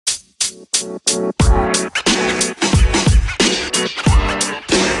Good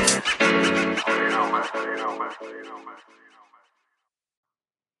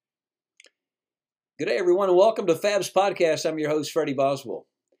day, everyone, and welcome to Fab's Podcast. I'm your host, Freddie Boswell.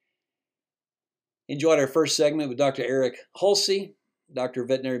 Enjoyed our first segment with Dr. Eric Hulsey, Doctor of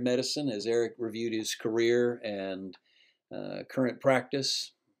Veterinary Medicine, as Eric reviewed his career and current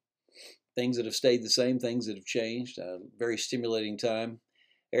practice, things that have stayed the same, things that have changed. Very stimulating time.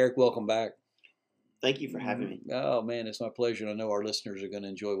 Eric, welcome back. Thank you for having me. Oh, man, it's my pleasure. And I know our listeners are going to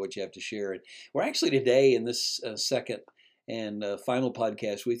enjoy what you have to share. And we're actually today in this second and final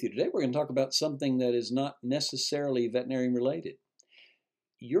podcast with you. Today, we're going to talk about something that is not necessarily veterinarian related.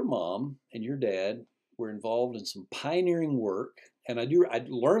 Your mom and your dad were involved in some pioneering work. And I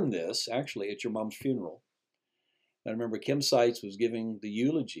learned this actually at your mom's funeral. I remember Kim Seitz was giving the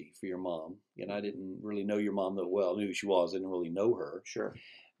eulogy for your mom. And I didn't really know your mom that well. I knew who she was. I didn't really know her. Sure.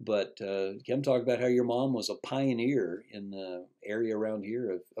 But Kim talked about how your mom was a pioneer in the area around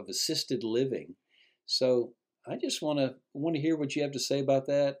here of assisted living. So I just want to hear what you have to say about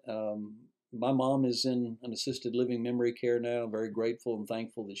that. My mom is in an assisted living memory care now. I'm very grateful and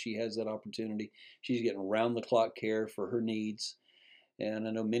thankful that she has that opportunity. She's getting round-the-clock care for her needs. And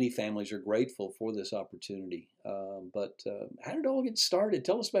I know many families are grateful for this opportunity. But how did it all get started?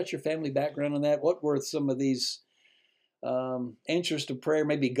 Tell us about your family background on that. What were some of these answers to prayer,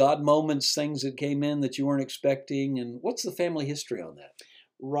 maybe God moments, things that came in that you weren't expecting? And what's the family history on that?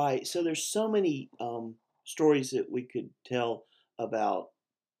 Right. So there's so many stories that we could tell about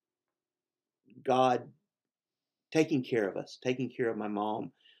God taking care of us, taking care of my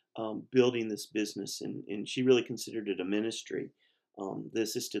mom, building this business. And she really considered it a ministry, the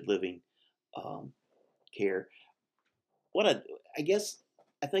assisted living care. I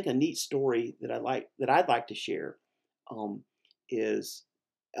think a neat story that I'd like to share is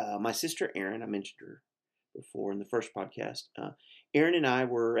my sister Erin. I mentioned her before in the first podcast. Erin and I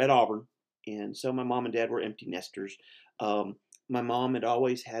were at Auburn, and so my mom and dad were empty nesters. My mom had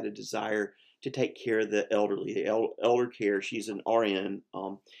always had a desire to take care of the elderly, elder care. She's an RN,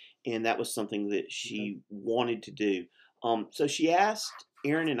 and that was something that she wanted to do. So she asked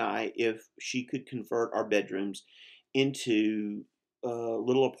Erin and I if she could convert our bedrooms into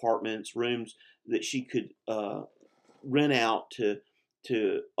little apartments, rooms that she could rent out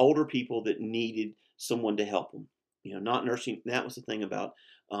to older people that needed someone to help them. Not nursing. That was the thing about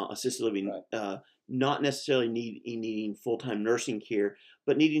assisted living. Right. Not necessarily needing full-time nursing care,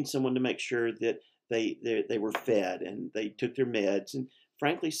 but needing someone to make sure that they were fed and they took their meds, and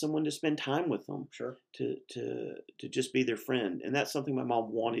frankly, someone to spend time with them. Sure. To just be their friend, and that's something my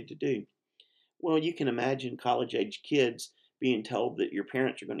mom wanted to do. Well, you can imagine college-age kids being told that your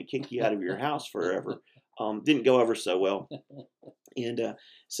parents are going to kick you out of your house forever. Didn't go over so well, and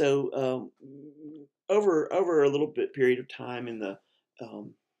so over a little bit period of time in the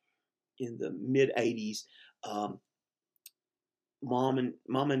mid '80s, mom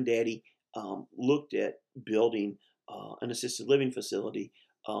and daddy looked at building an assisted living facility.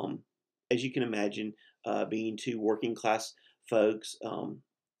 As you can imagine, being two working class folks,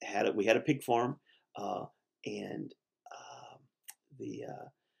 we had a pig farm, and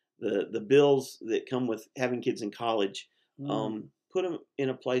the bills that come with having kids in college put them in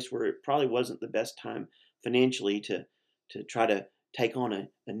a place where it probably wasn't the best time financially to try to take on a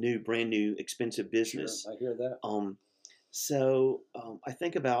brand new expensive business. Sure, I hear that. So I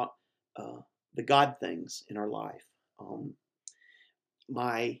think about the God things in our life.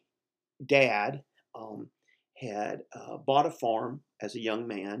 My dad had bought a farm as a young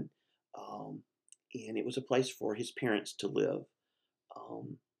man, and it was a place for his parents to live.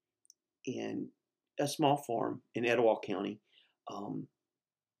 In a small farm in Etowah County. And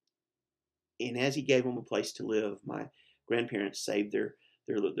as he gave them a place to live, my grandparents saved their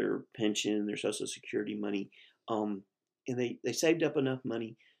pension, their Social Security money, and they saved up enough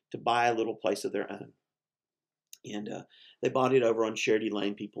money to buy a little place of their own. And they bought it over on Charity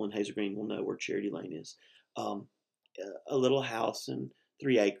Lane. People in Hazel Green will know where Charity Lane is. A little house and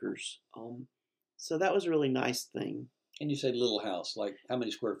 3 acres. So that was a really nice thing. And you say little house, like how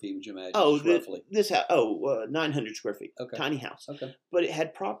many square feet would you imagine? Roughly? This house, 900 square feet. Okay. Tiny house. Okay. But it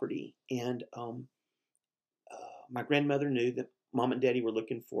had property. And my grandmother knew that Mom and Daddy were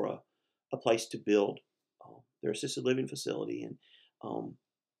looking for a place to build their assisted living facility. And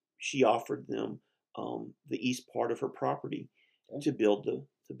she offered them the east part of her property to build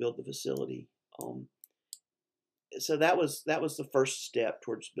the facility. So that was the first step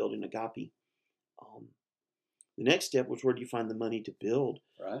towards building Agape. The next step was, where do you find the money to build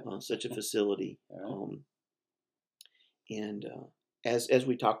such a facility? Right. as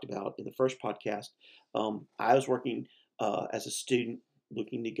we talked about in the first podcast, I was working as a student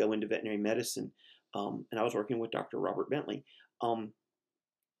looking to go into veterinary medicine, and I was working with Dr. Robert Bentley.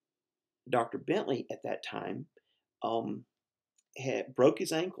 Dr. Bentley at that time had broke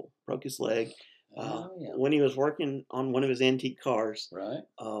his ankle, broke his leg when he was working on one of his antique cars. Right.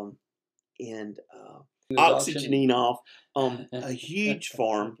 And He was oxygening off a huge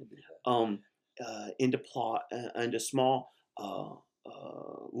farm into small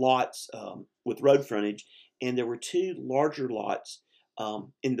lots with road frontage, and there were two larger lots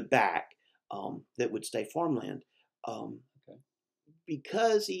in the back that would stay farmland.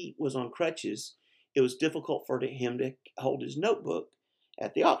 Because he was on crutches, it was difficult for him to hold his notebook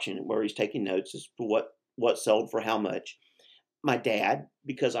at the auction where he's taking notes as to what sold for how much. My dad,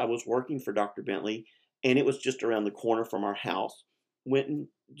 because I was working for Dr. Bentley and it was just around the corner from our house, went and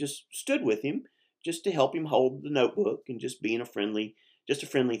just stood with him just to help him hold the notebook and just being a friendly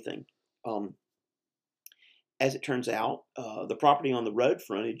thing. As it turns out, the property on the road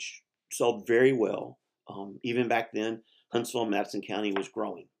frontage sold very well. Even back then, Huntsville and Madison County was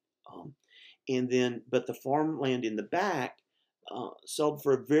growing. But the farmland in the back sold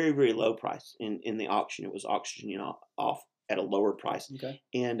for a very, very low price in the auction. It was auctioning off at a lower price. Okay.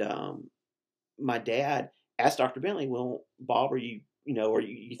 And my dad asked Dr. Bentley, "Well, Bob, you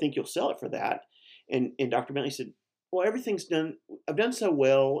think you'll sell it for that?" And Dr. Bentley said, "Well, everything's done. I've done so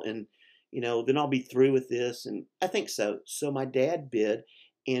well, and then I'll be through with this." And I think so. So my dad bid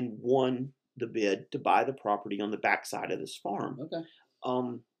and won the bid to buy the property on the backside of this farm. Okay.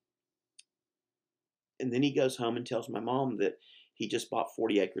 And then he goes home and tells my mom that he just bought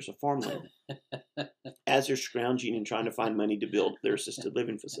 40 acres of farmland as they're scrounging and trying to find money to build their assisted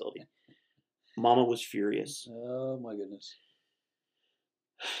living facility. Mama was furious. Oh, my goodness.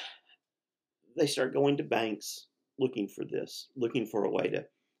 They start going to banks looking for a way to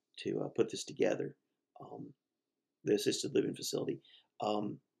put this together, the assisted living facility.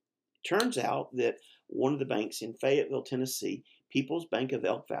 Turns out that one of the banks in Fayetteville, Tennessee, People's Bank of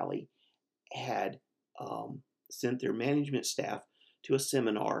Elk Valley, had sent their management staff to a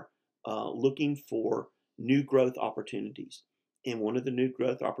seminar looking for new growth opportunities. And one of the new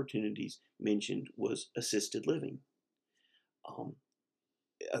growth opportunities mentioned was assisted living.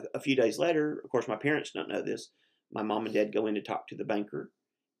 A few days later, of course, my parents don't know this. My mom and dad go in to talk to the banker,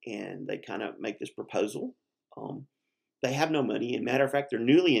 and they kind of make this proposal. They have no money. And matter of fact, they're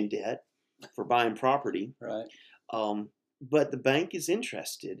newly in debt for buying property. Right. But the bank is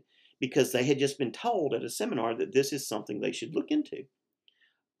interested because they had just been told at a seminar that this is something they should look into.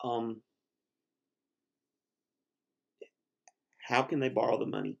 How can they borrow the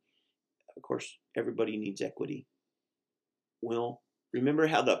money? Of course, everybody needs equity. Well, remember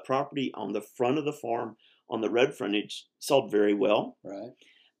how the property on the front of the farm on the road frontage sold very well? Right.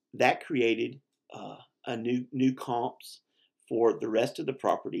 That created a new comps for the rest of the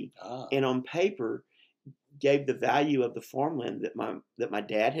property, and on paper gave the value of the farmland that my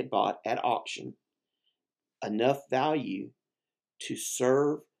dad had bought at auction enough value to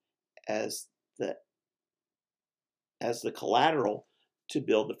serve as the collateral to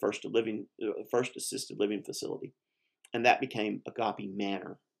build the first assisted living facility, and that became Agape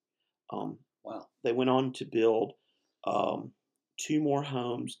Manor. Wow. They went on to build 2 more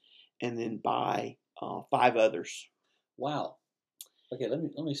homes and then buy 5 others. Wow. Okay, let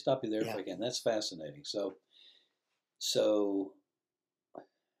me stop you there if I can. That's fascinating. So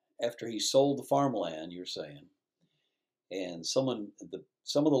after he sold the farmland, you're saying, and some of the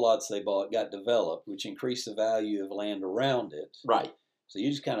lots they bought got developed, which increased the value of land around it. Right. So you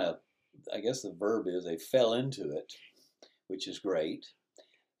just kind of, I guess the verb is they fell into it, which is great.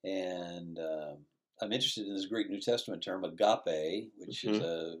 And I'm interested in this Greek New Testament term, agape, which is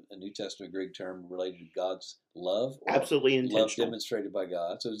a New Testament Greek term related to God's love. Or absolutely intentional. Love demonstrated by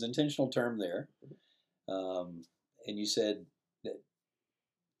God. So it's an intentional term there. And you said that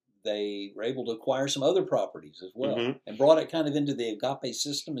they were able to acquire some other properties as well and brought it kind of into the agape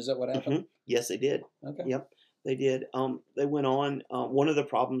system. Is that what happened? Yes, they did. Okay. Yep, they did. They went on. One of the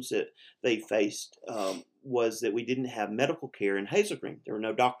problems that they faced was that we didn't have medical care in Hazel Green. There were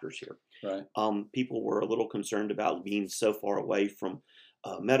no doctors here. Right. People were a little concerned about being so far away from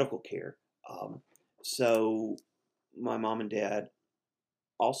medical care. So my mom and dad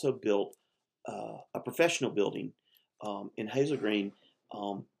also built a professional building in Hazel Green,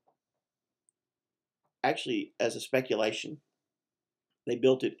 actually as a speculation. They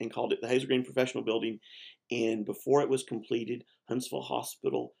built it and called it the Hazel Green Professional Building, and before it was completed, Huntsville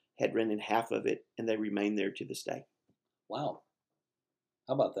Hospital had rented half of it, and they remain there to this day. Wow.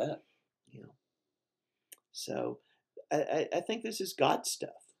 How about that? So I think this is God stuff.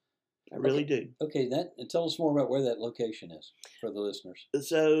 I really do. Okay, tell us more about where that location is for the listeners.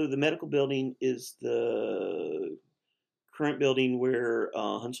 So the medical building is the current building where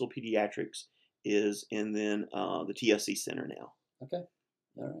Huntsville Pediatrics is, and then the TLC Center now. Okay,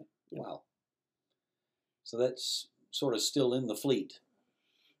 all right. Wow. So that's sort of still in the fleet.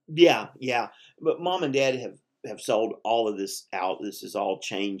 Yeah. But Mom and Dad have sold all of this out. This has all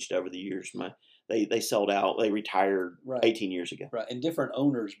changed over the years. They sold out. They retired 18 years ago. Right, and different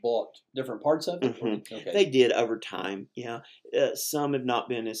owners bought different parts of it? Mm-hmm. Okay. They did over time, yeah. Some have not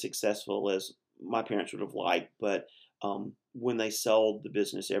been as successful as my parents would have liked, but when they sold the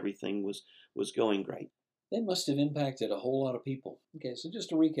business, everything was going great. They must have impacted a whole lot of people. Okay, so just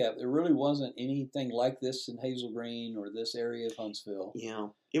to recap, there really wasn't anything like this in Hazel Green or this area of Huntsville. Yeah,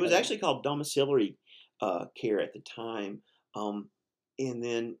 it was actually called domiciliary care at the time, and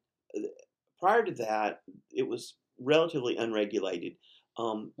then prior to that, it was relatively unregulated.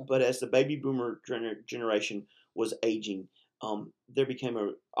 But as the baby boomer generation was aging, there became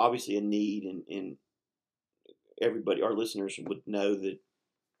obviously a need, and everybody, our listeners, would know that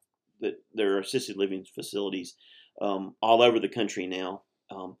there are assisted living facilities all over the country now.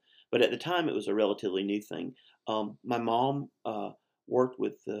 But at the time, it was a relatively new thing. My mom worked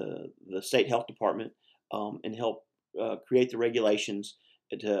with the state health department and helped create the regulations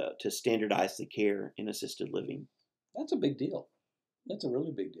to standardize the care in assisted living. That's a big deal. That's a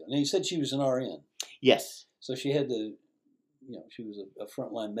really big deal. Now, you said she was an RN. Yes. So she had to, she was a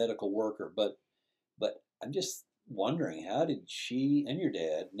frontline medical worker. But I'm just wondering, how did she and your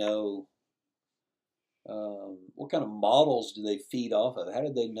dad know, what kind of models do they feed off of? How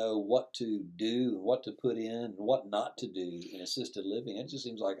did they know what to do and what to put in and what not to do in assisted living? It just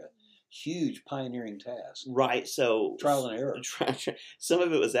seems like a huge pioneering task. Right. So trial and error. Some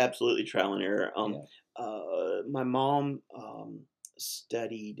of it was absolutely trial and error. My mom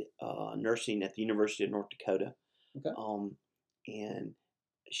studied nursing at the University of North Dakota. Okay. And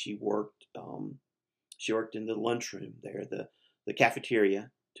she worked in the lunchroom there, the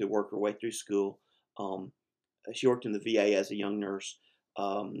cafeteria, to work her way through school. She worked in the VA as a young nurse.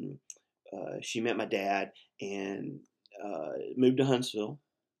 She met my dad and moved to Huntsville,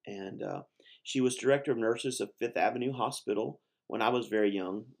 and she was director of nurses of Fifth Avenue Hospital when I was very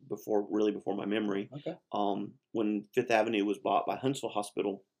young, before my memory. Okay. When Fifth Avenue was bought by Huntsville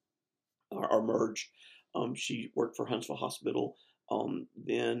Hospital, or merged, she worked for Huntsville Hospital.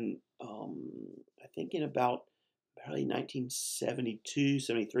 Then I think in about probably 1972,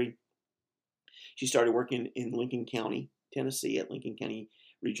 73, she started working in Lincoln County, Tennessee, at Lincoln County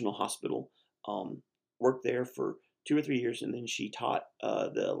Regional Hospital. Worked there for 2 or 3 years, and then she taught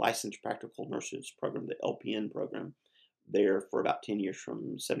the Licensed Practical Nurses program, the LPN program, there for about 10 years,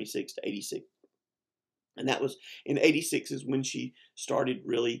 from 76 to 86. And that was in 86 is when she started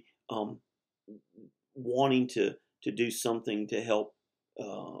really wanting to do something to help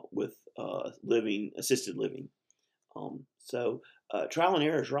with assisted living. So trial and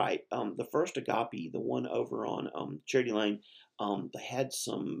error is right. The first Agape, the one over on Charity Lane, they had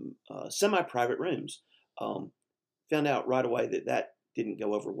some semi-private rooms. Found out right away that didn't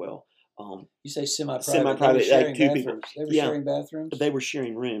go over well. You say semi-private? Semi-private, like 2 people. They were sharing bathrooms? They were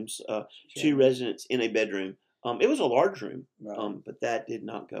sharing rooms, 2 residents in a bedroom. It was a large room, right. But that did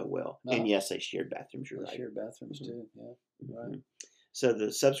not go well. No. And yes, they shared bathrooms. You're right. Shared bathrooms too, yeah. Right. So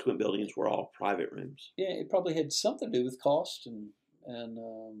the subsequent buildings were all private rooms. Yeah, it probably had something to do with cost and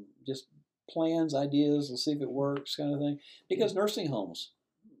just plans, ideas, let's see if it works kind of thing. Because nursing homes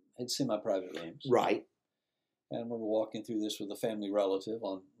had semi-private rooms. Right. And I remember walking through this with a family relative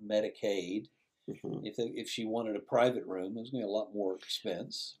on Medicaid. Mm-hmm. If she wanted a private room, it was going to be a lot more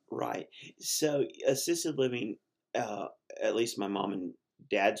expense. Right. So assisted living, at least my mom and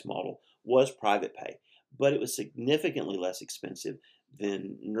dad's model, was private pay, but it was significantly less expensive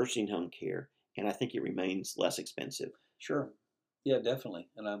than nursing home care, and I think it remains less expensive. Sure. Yeah, definitely.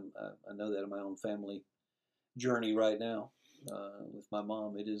 And I know that in my own family journey right now with my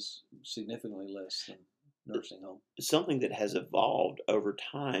mom, it is significantly less than nursing home. Something that has evolved over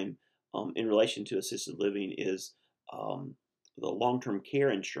time in relation to assisted living is the long-term care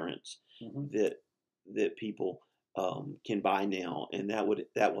insurance that people can buy now, and that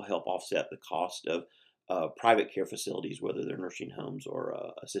will help offset the cost of private care facilities, whether they're nursing homes or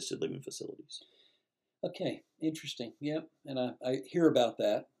assisted living facilities. Okay, interesting. Yep, and I hear about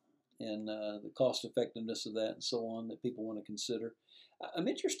that and the cost effectiveness of that and so on that people want to consider. I'm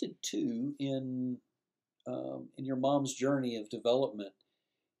interested too in your mom's journey of development.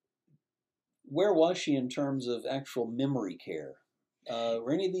 Where was she in terms of actual memory care?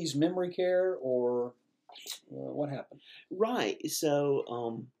 Were any of these memory care, or What happened? Right.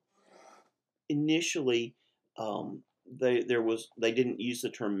 So initially, they didn't use the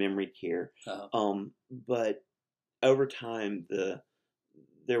term memory care, but over time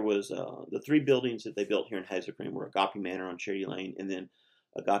there was the three buildings that they built here in Hazel Green were Agape Manor on Charity Lane, and then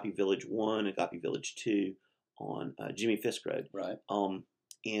Agape Village 1, Agape Village 2 on Jimmy Fisk Road. Right.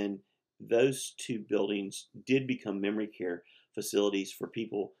 And those two buildings did become memory care facilities for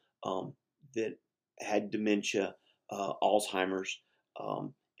people that had dementia, Alzheimer's,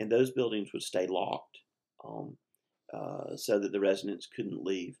 and those buildings would stay locked so that the residents couldn't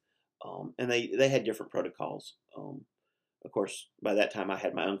leave. And they had different protocols. Of course, by that time I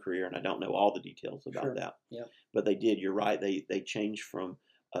had my own career, and I don't know all the details about that. Yeah. But they did. You're right. They changed from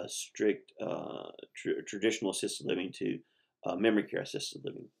a strict traditional assisted living to memory care assisted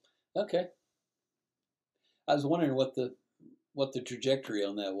living. Okay. I was wondering what the trajectory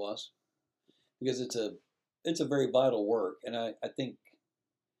on that was, because it's a very vital work, and I think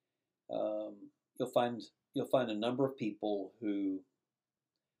you'll find a number of people who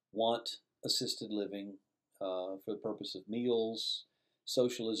want assisted living for the purpose of meals,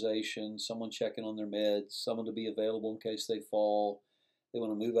 socialization, someone checking on their meds, someone to be available in case they fall. They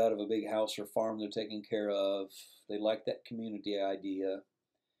want to move out of a big house or farm they're taking care of. They like that community idea.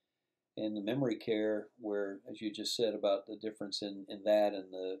 And the memory care, where, as you just said, about the difference in that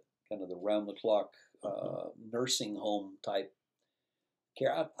and the kind of the round-the-clock nursing home type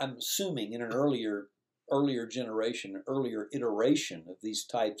care. I'm assuming in an earlier generation, earlier iteration of these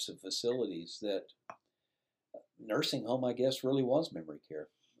types of facilities, that nursing home, I guess, really was memory care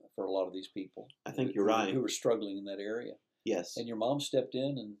for a lot of these people. I think you're right. Who were struggling in that area. Yes. And your mom stepped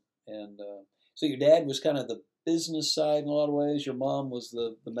in, and so your dad was kind of the business side in a lot of ways. Your mom was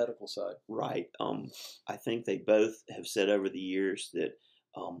the medical side. Right. I think they both have said over the years that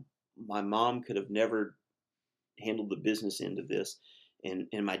my mom could have never handled the business end of this, and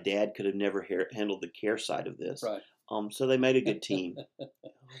my dad could have never handled the care side of this. Right. So they made a good team.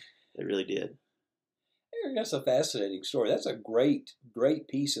 They really did. Eric, that's a fascinating story. That's a great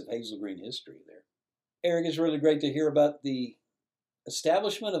piece of Hazel Green history there. Eric, it's really great to hear about the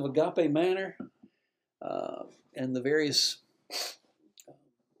establishment of Agape Manor and the various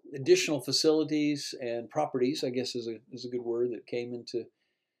additional facilities and properties, I guess is a good word, that came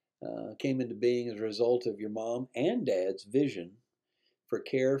into being as a result of your mom and dad's vision for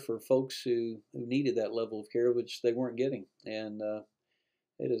care for folks who needed that level of care, which they weren't getting. And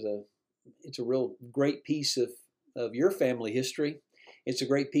it's a real great piece of your family history. It's a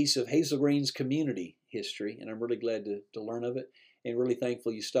great piece of Hazel Green's community history, and I'm really glad to learn of it, and really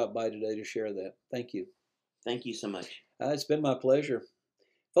thankful you stopped by today to share that. Thank you. Thank you so much. It's been my pleasure.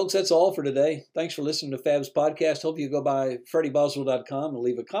 Folks, that's all for today. Thanks for listening to Fab's podcast. Hope you go by freddyboswell.com and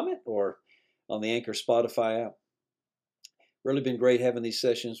leave a comment, or on the Anchor Spotify app. Really been great having these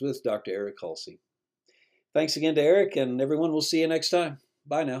sessions with Dr. Eric Hulsey. Thanks again to Eric, and everyone. We'll see you next time.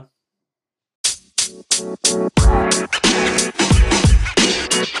 Bye now.